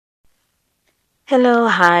Hello,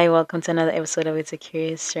 hi, welcome to another episode of It's a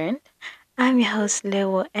Curious Trend. I'm your host,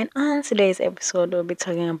 Leo, and on today's episode, we'll be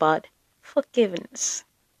talking about forgiveness.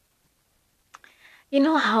 You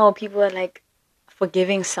know how people are like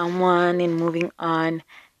forgiving someone and moving on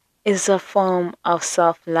is a form of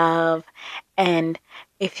self love, and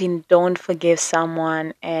if you don't forgive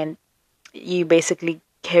someone and you basically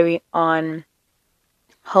carry on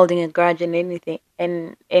holding a grudge and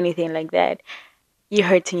anything like that, you're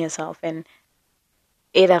hurting yourself and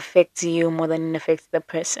it affects you more than it affects the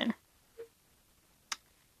person.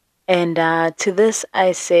 And to this,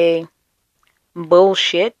 I say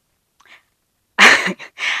bullshit.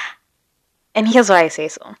 And here's why I say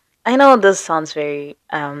so. I know this sounds very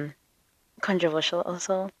controversial,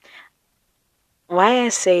 also. Why I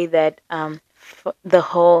say that the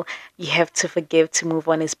whole you have to forgive to move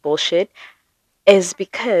on is bullshit is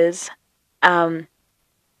because um,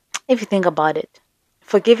 if you think about it,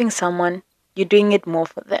 forgiving someone, you're doing it more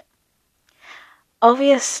for them.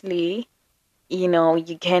 Obviously,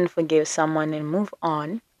 you can forgive someone and move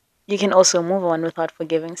on. You can also move on without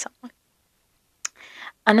forgiving someone.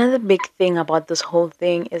 Another big thing about this whole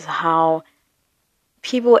thing is how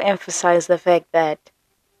people emphasize the fact that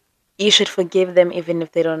you should forgive them even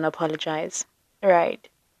if they don't apologize. Right.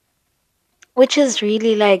 Which is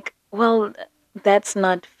really like, well, that's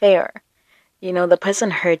not fair. The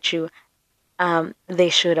person hurt you, they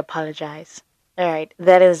should apologize. All right.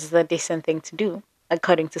 That is the decent thing to do,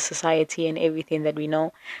 according to society and everything that we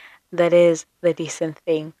know. That is the decent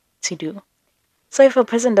thing to do. So if a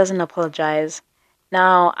person doesn't apologize,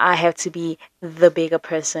 now I have to be the bigger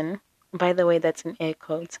person. By the way, that's in air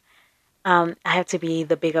quotes. I have to be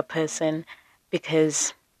the bigger person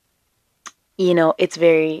because, it's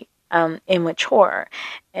very immature.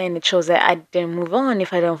 And it shows that I didn't move on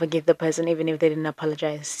if I don't forgive the person, even if they didn't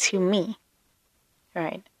apologize to me.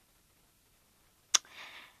 Right.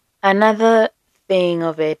 Another thing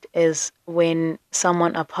of it is when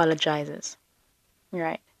someone apologizes.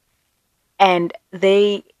 Right. And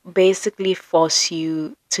they basically force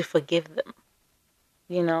you to forgive them,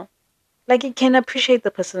 you know? Like you can appreciate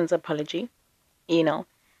the person's apology, you know?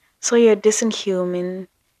 So you're a decent human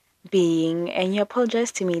being and you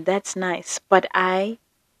apologize to me, that's nice. But I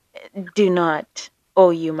do not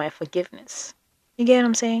owe you my forgiveness. You get what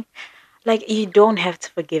I'm saying? Like you don't have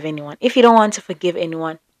to forgive anyone. If you don't want to forgive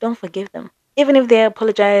anyone, don't forgive them. Even if they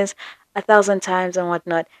apologize 1,000 times and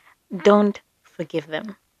whatnot, don't forgive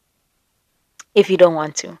them. If you don't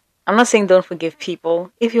want to. I'm not saying don't forgive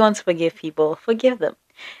people. If you want to forgive people, forgive them.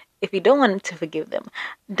 If you don't want to forgive them,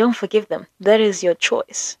 don't forgive them. That is your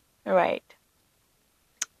choice, right?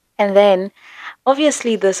 And then,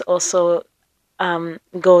 obviously, this also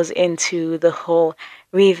goes into the whole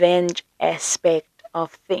revenge aspect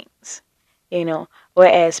of things,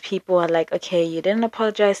 whereas people are like, okay, you didn't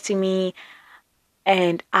apologize to me,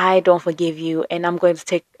 and I don't forgive you, and I'm going to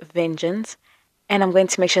take vengeance, and I'm going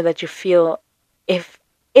to make sure that you feel, if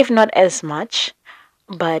if not as much,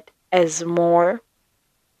 but as more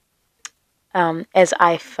as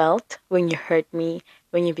I felt when you hurt me,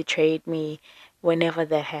 when you betrayed me, whenever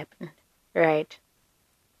that happened, right?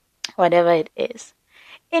 Whatever it is.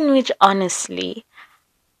 In which, honestly,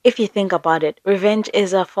 if you think about it, revenge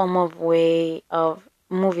is a form of way of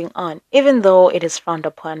moving on, even though it is frowned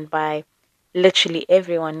upon by literally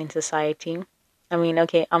everyone in society. I mean,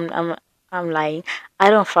 okay, I'm lying. I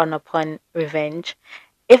don't frown upon revenge.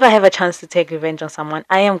 If I have a chance to take revenge on someone,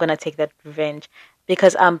 I am gonna take that revenge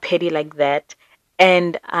because I'm petty like that,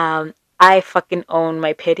 and I fucking own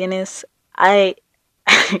my pettiness. I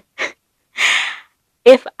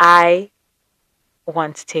if I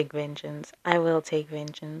want to take vengeance, I will take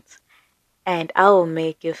vengeance, and I will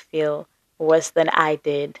make you feel worse than I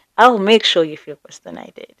did. I will make sure you feel worse than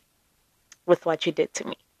I did with what you did to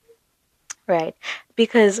me, right?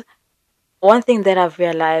 Because one thing that I've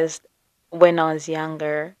realized when I was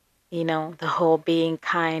younger, the whole being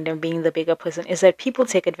kind and being the bigger person, is that people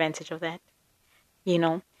take advantage of that. You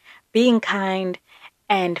know, being kind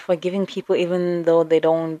and forgiving people even though they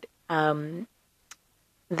don't apologize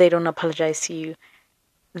to you.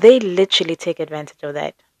 They literally take advantage of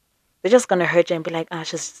that. They're just gonna hurt you and be like, "Oh,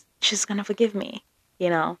 she's gonna forgive me," you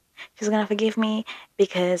know. She's gonna forgive me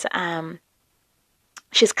because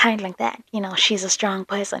she's kind like that. She's a strong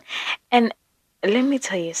person. And let me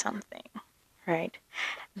tell you something, right?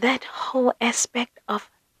 That whole aspect of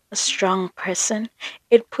a strong person,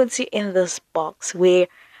 it puts you in this box where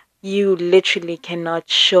you literally cannot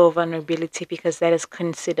show vulnerability because that is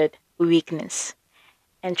considered weakness.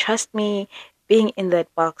 And trust me, being in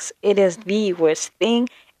that box, it is the worst thing.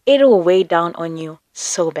 It will weigh down on you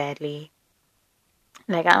so badly.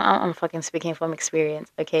 Like I'm fucking speaking from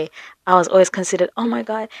experience, okay? I was always considered, oh my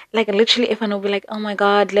god, like literally everyone will be like, oh my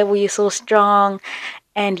god, Level, you're so strong,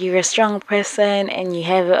 and you're a strong person, and you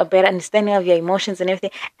have a better understanding of your emotions and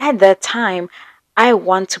everything. At that time, I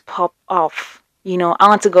want to pop off, I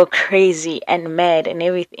want to go crazy and mad and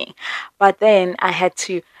everything. But then I had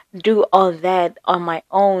to do all that on my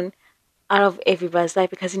own out of everybody's life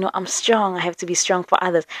because I'm strong. I have to be strong for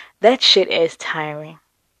others. That shit is tiring.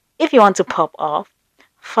 If you want to pop off,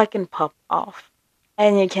 fucking pop off.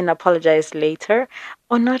 And you can apologize later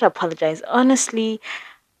or not apologize. Honestly,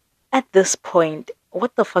 at this point,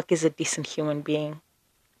 what the fuck is a decent human being?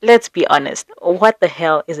 Let's be honest. What the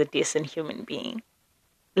hell is a decent human being?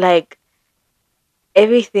 Like,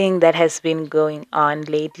 everything that has been going on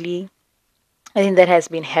lately, I think that has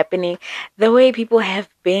been happening, the way people have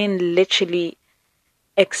been literally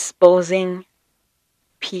exposing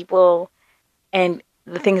people and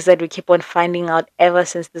the things that we keep on finding out ever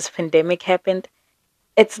since this pandemic happened,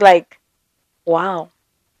 it's like, wow,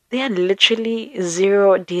 there are literally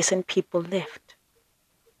zero decent people left.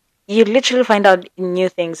 You literally find out new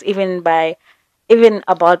things, even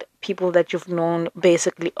about people that you've known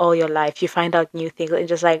basically all your life. You find out new things and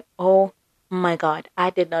just like, oh my god, I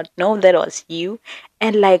did not know that was you.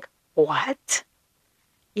 And like, what?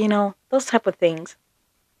 Those type of things.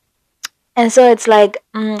 And so it's like,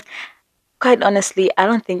 quite honestly, I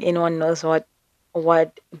don't think anyone knows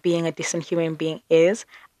what being a decent human being is.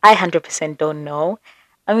 I 100% don't know.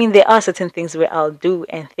 I mean, there are certain things where I'll do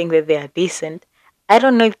and think that they are decent. I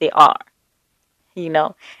don't know if they are. You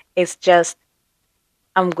know, it's just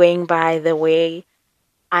I'm going by the way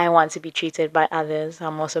I want to be treated by others.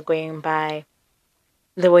 I'm also going by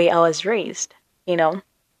the way I was raised, you know.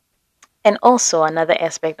 And also another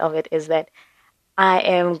aspect of it is that I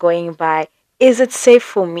am going by, is it safe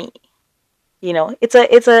for me?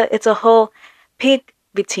 It's a whole pick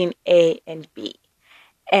between A and B.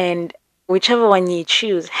 And whichever one you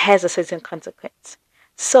choose has a certain consequence.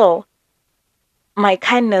 So my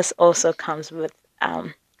kindness also comes with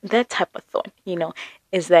that type of thought,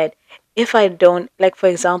 is that if I don't, like for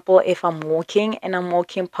example, if I'm walking and I'm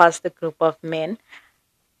walking past a group of men,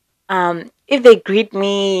 if they greet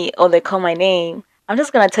me or they call my name, I'm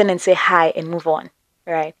just gonna turn and say hi and move on,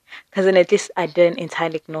 right? Because then at least I didn't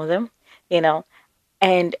entirely ignore them, you know.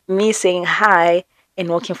 And me saying hi and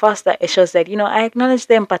walking faster, it shows that I acknowledge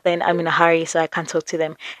them, but then I'm in a hurry, so I can't talk to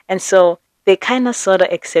them, and so they kind of sort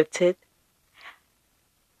of accept it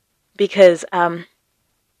because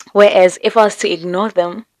whereas if I was to ignore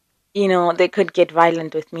them, they could get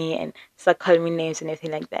violent with me and start calling me names and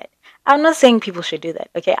everything like that. I'm not saying people should do that.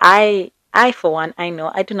 Okay, I for one, I know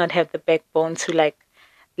I do not have the backbone to like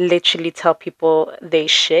literally tell people they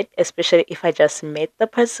shit, especially if I just met the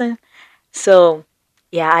person. So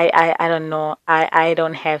yeah, I don't know. I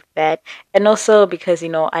don't have that. And also because,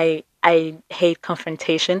 I hate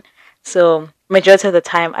confrontation. So majority of the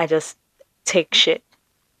time I just take shit,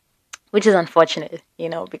 which is unfortunate,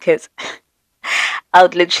 because I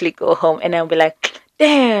would literally go home and I'll be like,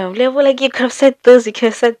 damn, Level, like you could have said this, you could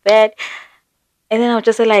have said that. And then I'll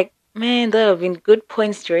just say like, man, there have been good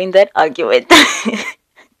points during that argument.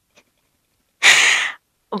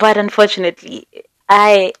 But unfortunately,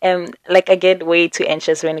 I get way too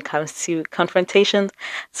anxious when it comes to confrontations.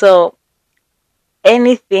 So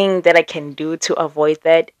anything that I can do to avoid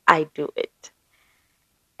that, I do it.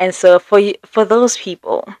 And so for those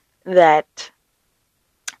people that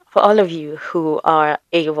for all of you who are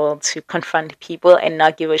able to confront people and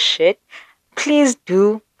not give a shit, please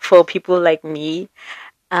do for people like me.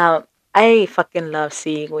 I fucking love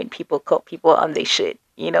seeing when people call people on their shit,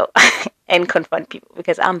 and confront people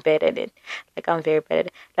because I'm bad at it. Like, I'm very bad at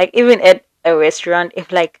it. Like, even at a restaurant,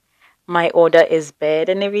 if like my order is bad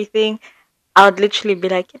and everything, I would literally be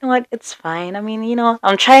like, you know what, it's fine. I mean,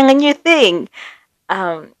 I'm trying a new thing.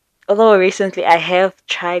 Um, Although recently I have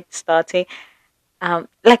tried starting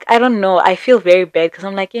like I don't know, I feel very bad because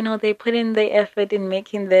I'm like, they put in the effort in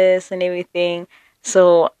making this and everything,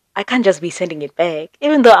 so I can't just be sending it back,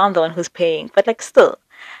 even though I'm the one who's paying. But like, still,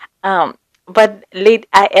 but late,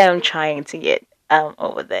 I am trying to get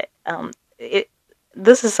over that.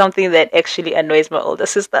 This is something that actually annoys my older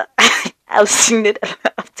sister. I've seen it a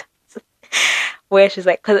lot of times where she's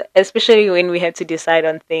like, cause especially when we have to decide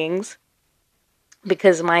on things,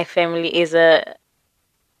 because my family is a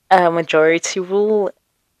majority rule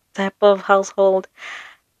type of household.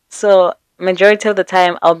 So majority of the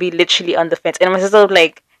time I'll be literally on the fence. And my sister will be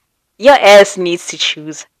like, your ass needs to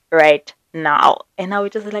choose right now. And I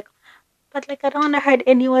would just be like, but like I don't wanna hurt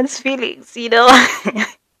anyone's feelings,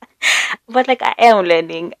 But like I am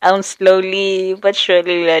learning. I'm slowly but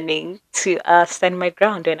surely learning to stand my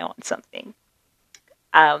ground when I want something.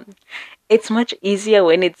 Um, it's much easier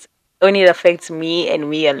when it affects me and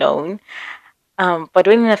me alone. But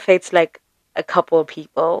when it affects like a couple of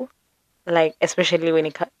people, like especially when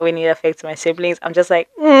it affects my siblings, I'm just like,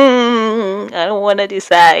 I don't want to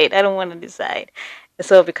decide. I don't want to decide.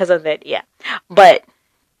 So because of that, yeah. But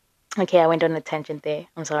okay, I went on a tangent there.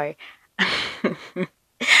 I'm sorry.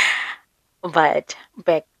 But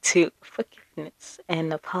back to forgiveness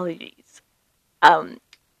and apologies. Um,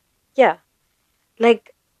 yeah,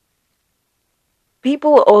 like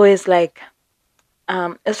people always like,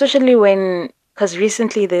 especially when, because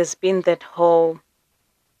recently there's been that whole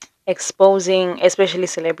exposing, especially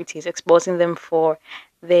celebrities, exposing them for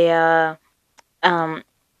their um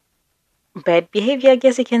bad behavior, I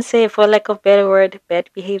guess you can say, for lack of better word, bad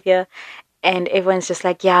behavior. And everyone's just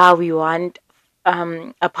like, yeah, we want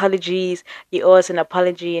apologies, you owe us an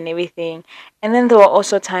apology and everything. And then there were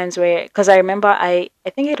also times where, because I remember I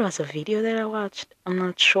think it was a video that I watched, I'm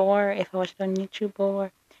not sure if I watched it on YouTube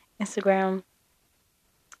or Instagram,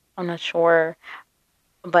 I'm not sure,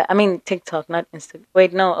 but I mean TikTok, not Insta,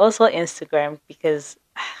 wait, no, also Instagram, because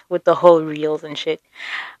with the whole reels and shit.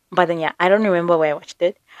 But then yeah, I don't remember where I watched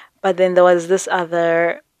it. But then there was this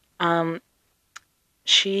other um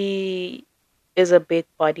she is a big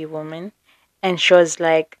body woman, and she was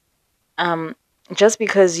like, um just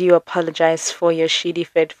because you apologize for your shitty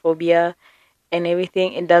fat phobia and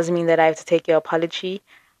everything, it doesn't mean that I have to take your apology.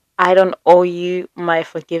 I don't owe you my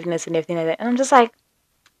forgiveness and everything like that. And I'm just like,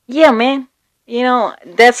 yeah, man,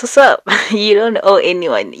 that's what's up. You don't owe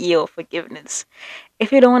anyone your forgiveness.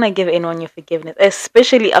 If you don't want to give anyone your forgiveness,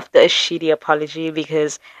 especially after a shitty apology,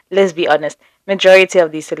 because let's be honest, majority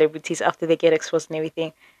of these celebrities, after they get exposed and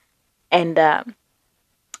everything, and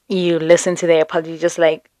you listen to their apology, just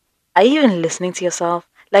like, are you even listening to yourself?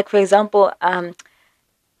 Like, for example,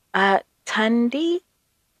 Tandy,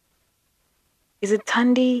 is it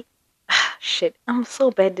Tandy? Shit, I'm so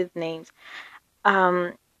bad with names.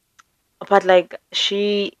 Um, but like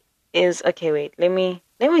she is okay. Wait, let me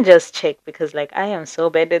just check, because like I am so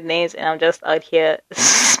bad with names and I'm just out here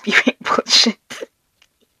spewing bullshit.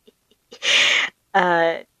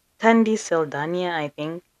 Uh, Tandy Saldania, I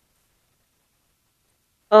think.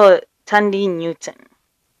 Oh, Tandy Newton.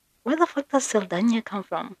 Where the fuck does Saldania come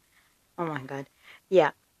from? Oh my god.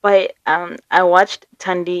 Yeah. But I watched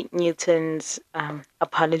Tandy Newton's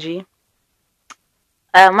apology.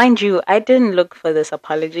 Mind you, I didn't look for this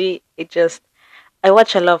apology. I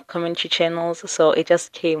watch a lot of commentary channels, so it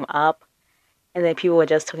just came up, and then people were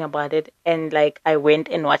just talking about it, and like I went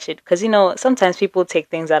and watched it, because sometimes people take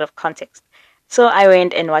things out of context. So I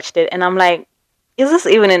went and watched it, and I'm like, is this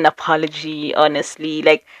even an apology? Honestly,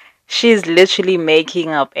 like she's literally making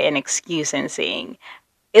up an excuse and saying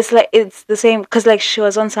it's like it's the same, because like she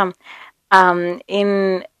was on some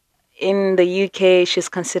in the UK she's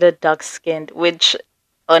considered dark skinned, which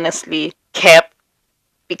honestly cap,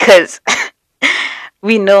 because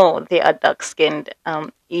we know they are dark skinned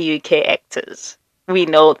UK actors. We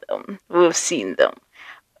know them. We've seen them.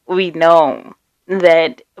 We know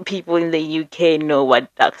that people in the UK know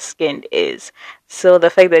what dark skinned is. So the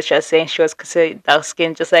fact that you're saying she was considered dark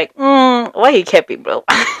skinned, just like, why you capping, bro?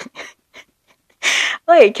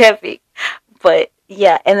 Why you capping? But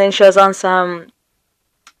yeah, and then she was on some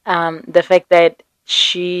the fact that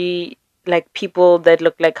she, like, people that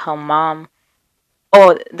look like her mom,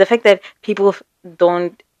 or the fact that people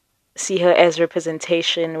don't see her as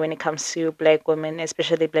representation when it comes to black women,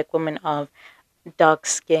 especially black women of dark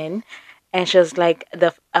skin. And she was like,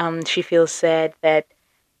 she feels sad that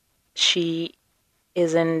she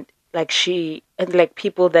isn't, like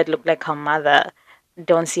people that look like her mother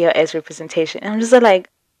don't see her as representation. And I'm just like,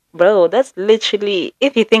 bro, that's literally,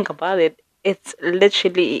 if you think about it, it's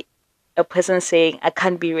literally a person saying, I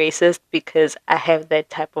can't be racist because I have that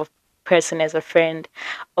type of person as a friend,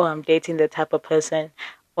 or I'm dating that type of person,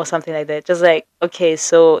 or something like that. Just like, okay,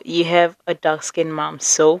 so you have a dark skinned mom,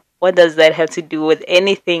 so what does that have to do with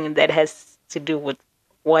anything that has to do with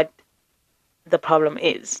what the problem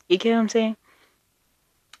is? You get what I'm saying?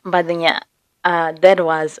 But then yeah, that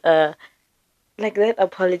was like that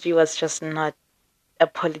apology was just not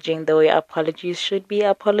apologizing the way apologies should be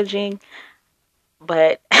apologizing.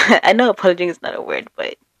 But I know apologizing is not a word,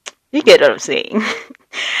 but you get what I'm saying.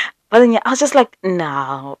 But then yeah, I was just like,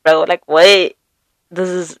 no, bro, like what? This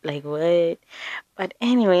is like what? But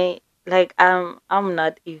anyway, like I'm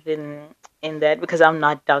not even in that, because I'm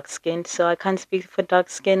not dark skinned, so I can't speak for dark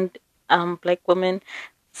skinned black women.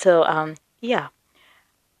 So yeah.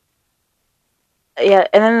 Yeah,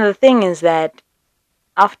 and then the thing is that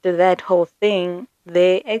after that whole thing,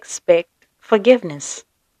 they expect forgiveness.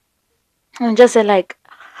 And just say like,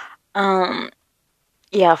 um,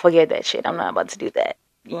 yeah, forget that shit. I'm not about to do that.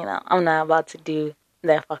 I'm not about to do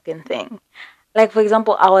that fucking thing. Like, for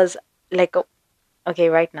example, I was like, okay,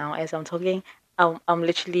 right now as I'm talking, I'm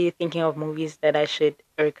literally thinking of movies that I should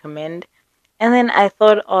recommend. And then I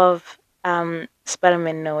thought of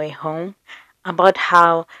Spider-Man No Way Home, about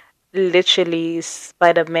how literally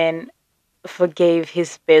Spider-Man forgave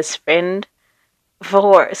his best friend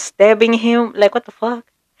for stabbing him. Like, what the fuck?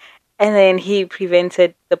 And then he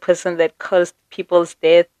prevented the person that caused people's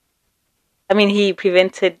death. I mean, he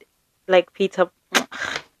prevented, like, Peter.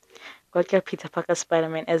 God, get Peter Parker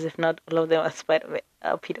Spider-Man, as if not all of them are Spider-Man.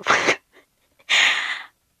 Peter Parker.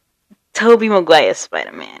 Tobey Maguire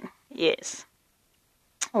Spider-Man. Yes.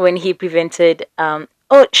 When he prevented,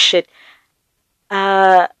 oh shit.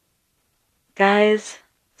 Uh, guys,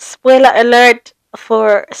 spoiler alert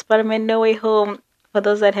for Spider-Man No Way Home. For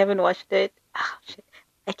those that haven't watched it. Oh shit.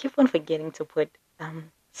 I keep on forgetting to put,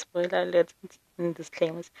 spoiler alert in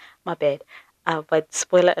disclaimers. My bad. But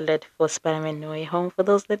spoiler alert for Spider-Man No Way Home for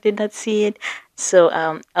those that did not see it. So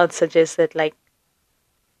I would suggest that like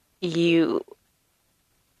you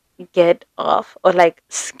get off or like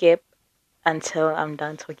skip until I'm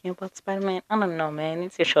done talking about Spider-Man. I don't know, man.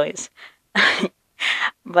 It's your choice.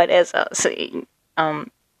 But as I was saying,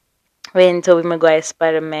 when Tobey Maguire's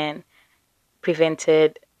Spider-Man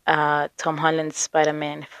prevented Tom Holland's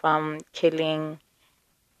Spider-Man from killing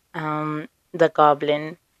the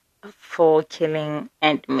Goblin for killing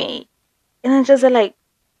Aunt May, and then just like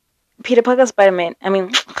Peter Parker Spider-Man. I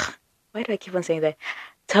mean, why do I keep on saying that?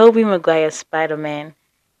 Tobey Maguire's Spider-Man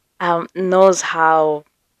knows how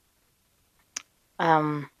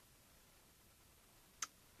um,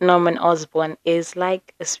 Norman Osborn is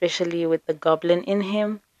like, especially with the Goblin in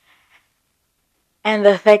him. And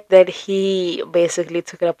the fact that he basically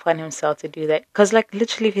took it upon himself to do that. Because, like,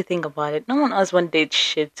 literally, if you think about it, Norman Osborn did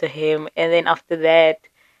shit to him. And then after that,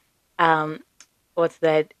 um, what's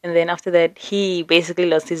that? And then after that, he basically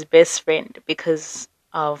lost his best friend because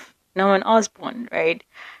of Norman Osborn, right?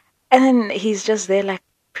 And then he's just there, like,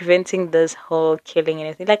 preventing this whole killing and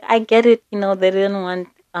everything. Like, I get it, they didn't want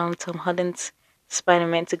Tom Holland's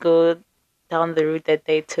Spider-Man to go down the route that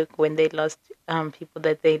they took when they lost people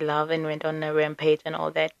that they love and went on a rampage and all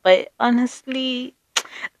that. But honestly,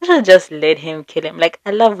 they should just let him kill him. Like,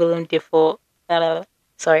 I love William Defoe.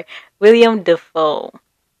 Sorry, William Defoe.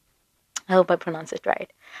 I hope I pronounce it right.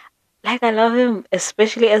 Like, I love him,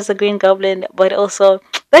 especially as the Green Goblin, but also,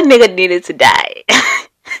 that nigga needed to die.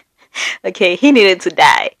 Okay, he needed to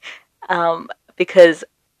die. Because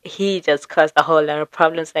he just caused a whole lot of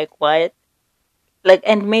problems. Like, what? Like,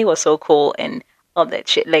 and May was so cool and all that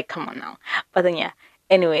shit. Like, come on now. But then, yeah.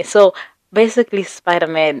 Anyway, so basically,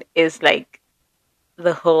 Spider-Man is like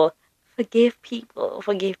the whole forgive people,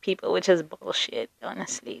 which is bullshit,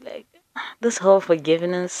 honestly. Like, this whole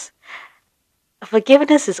forgiveness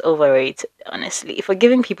is overrated, honestly.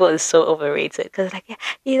 Forgiving people is so overrated because, like, yeah,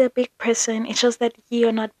 you're a big person. It shows that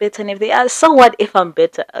you're not bitter. And if they are, so what if I'm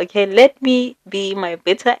bitter? Okay, let me be my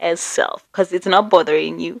bitter as self because it's not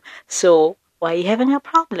bothering you. So why are you having a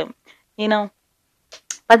problem? You know.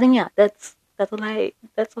 But then, yeah, that's all I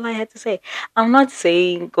had to say. I'm not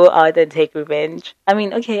saying go out and take revenge. I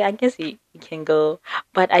mean, okay, I guess you can go,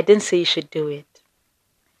 but I didn't say you should do it.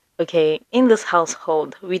 Okay, in this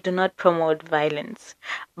household, we do not promote violence.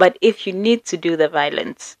 But if you need to do the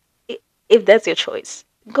violence, if that's your choice,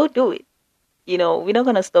 go do it. We're not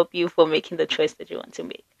going to stop you from making the choice that you want to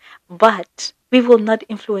make. But we will not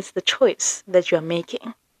influence the choice that you're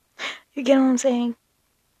making. You get what I'm saying?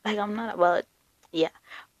 Like, I'm not about, yeah.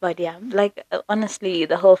 But yeah, like, honestly,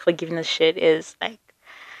 the whole forgiveness shit is like,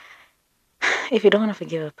 if you don't want to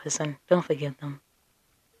forgive a person, don't forgive them.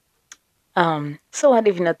 So what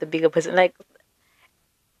if you're not the bigger person? Like,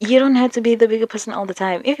 you don't have to be the bigger person all the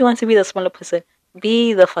time. If you want to be the smaller person,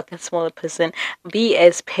 be the fucking smaller person. Be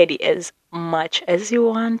as petty as much as you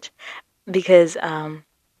want. Because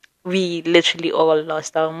we literally all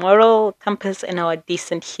lost our moral compass and our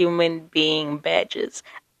decent human being badges.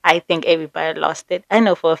 I think everybody lost it. I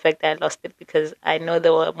know for a fact that I lost it because I know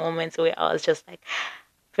there were moments where I was just like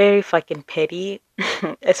very fucking petty,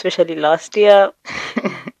 especially last year.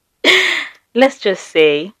 Let's just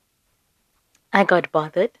say I got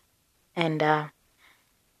bothered and I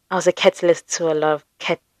was a catalyst to a lot of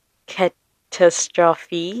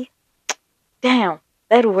catastrophe. Damn,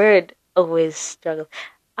 that word always struggles.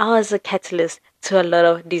 I was a catalyst to a lot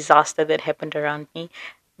of disaster that happened around me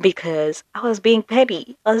because I was being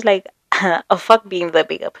petty. I was like, oh, fuck being the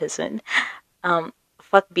bigger person.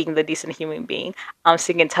 fuck being the decent human being. I'm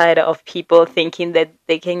sick and tired of people thinking that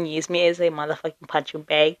they can use me as a motherfucking punching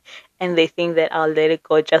bag, and they think that I'll let it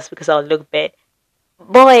go just because I'll look bad.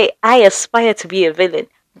 Boy, I aspire to be a villain.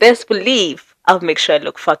 Best believe I'll make sure I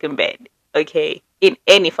look fucking bad. Okay? In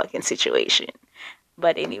any fucking situation.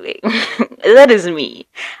 But anyway, that is me.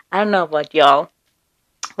 I don't know about y'all.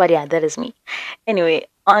 But yeah, that is me. Anyway,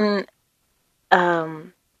 on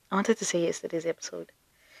I wanted to say yesterday's episode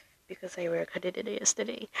because I recorded it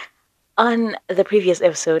yesterday. On the previous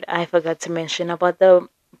episode, I forgot to mention about the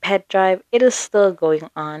pet drive. It is still going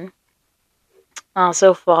on.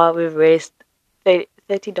 So far, we've raised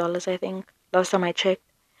 $30, I think. Last time I checked.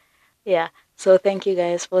 Yeah. So thank you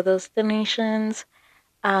guys for those donations.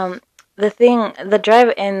 Um, the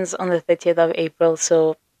drive ends on the 30th of April.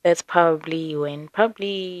 So that's probably when?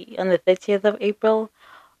 Probably on the 30th of April,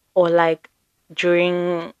 or like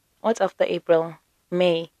during what's after April?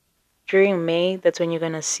 May. During May, that's when you're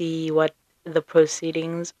gonna see what the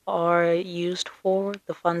proceedings are used for.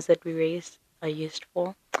 The funds that we raised are used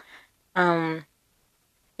for. Um,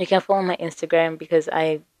 you can follow my Instagram because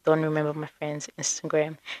I don't remember my friend's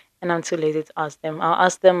Instagram, and I'm too lazy to ask them. I'll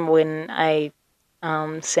ask them when I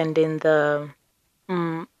send in the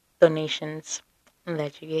donations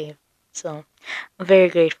that you gave. So I'm very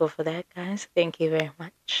grateful for that, guys. Thank you very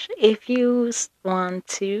much. If you want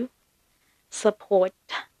to support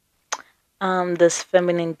this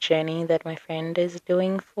feminine journey that my friend is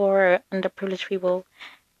doing for underprivileged people,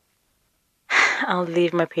 I'll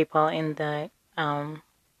leave my PayPal in the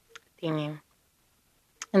thingy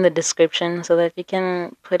in the description so that you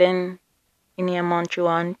can put in any amount you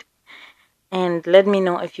want, and let me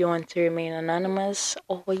know if you want to remain anonymous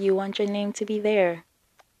or you want your name to be there.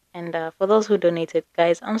 And for those who donated,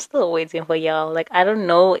 guys, I'm still waiting for y'all. Like, I don't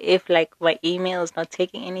know if like my email is not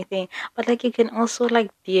taking anything, but like you can also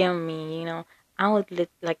like DM me. I would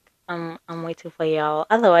I'm waiting for y'all.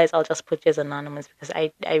 Otherwise, I'll just put you as anonymous because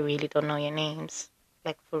I really don't know your names,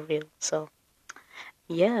 like for real. So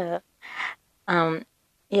yeah, um,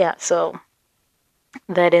 yeah. So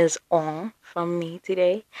that is all from me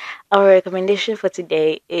today. Our recommendation for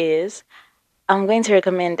today is I'm going to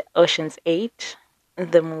recommend Ocean's 8,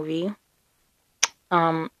 the movie.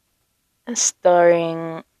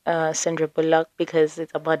 Starring Sandra Bullock because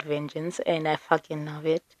it's about vengeance and I fucking love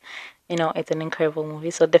it. It's an incredible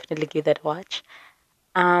movie, so definitely give that a watch.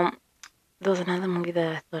 Um, there was another movie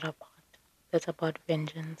that I thought about that's about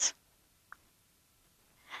vengeance.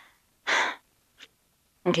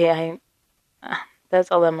 Okay,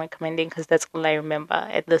 that's all I'm recommending because that's all I remember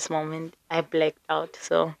at this moment. I blacked out,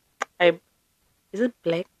 so I is it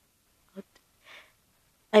black?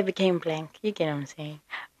 I became blank. You get what I'm saying.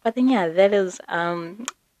 But then yeah, that is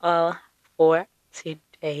all for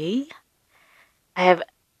today. I have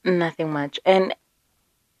nothing much. And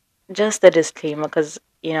just a disclaimer, because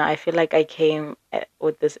I feel like I came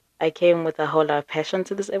with a whole lot of passion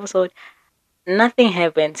to this episode. Nothing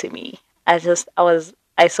happened to me. I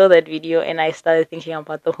saw that video and I started thinking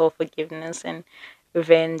about the whole forgiveness and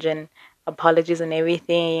revenge and apologies and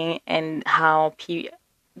everything, and how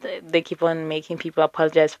they keep on making people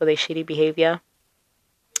apologize for their shitty behavior.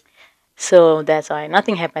 So that's why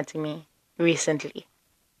nothing happened to me recently.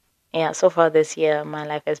 Yeah, so far this year, my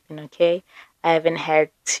life has been okay. I haven't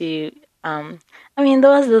had to. There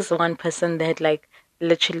was this one person that like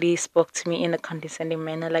literally spoke to me in a condescending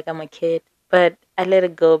manner, like I'm a kid. But I let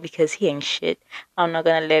it go because he ain't shit. I'm not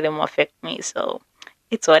gonna let him affect me, so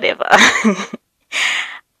it's whatever.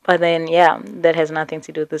 But then, yeah, that has nothing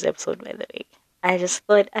to do with this episode, by the way. I just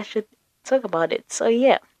thought I should talk about it. So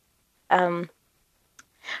yeah, um,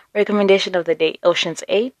 recommendation of the day: Ocean's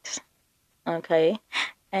 8. Okay,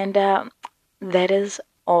 and that is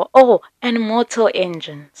all. Oh, and Mortal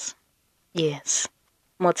Engines. Yes,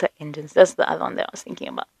 Mortal Engines. That's the other one that I was thinking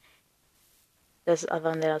about.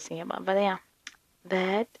 But yeah,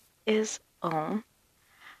 that is all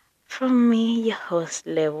from me, your host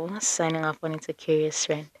Level, signing off on It's a Curious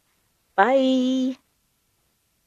Trend. Bye.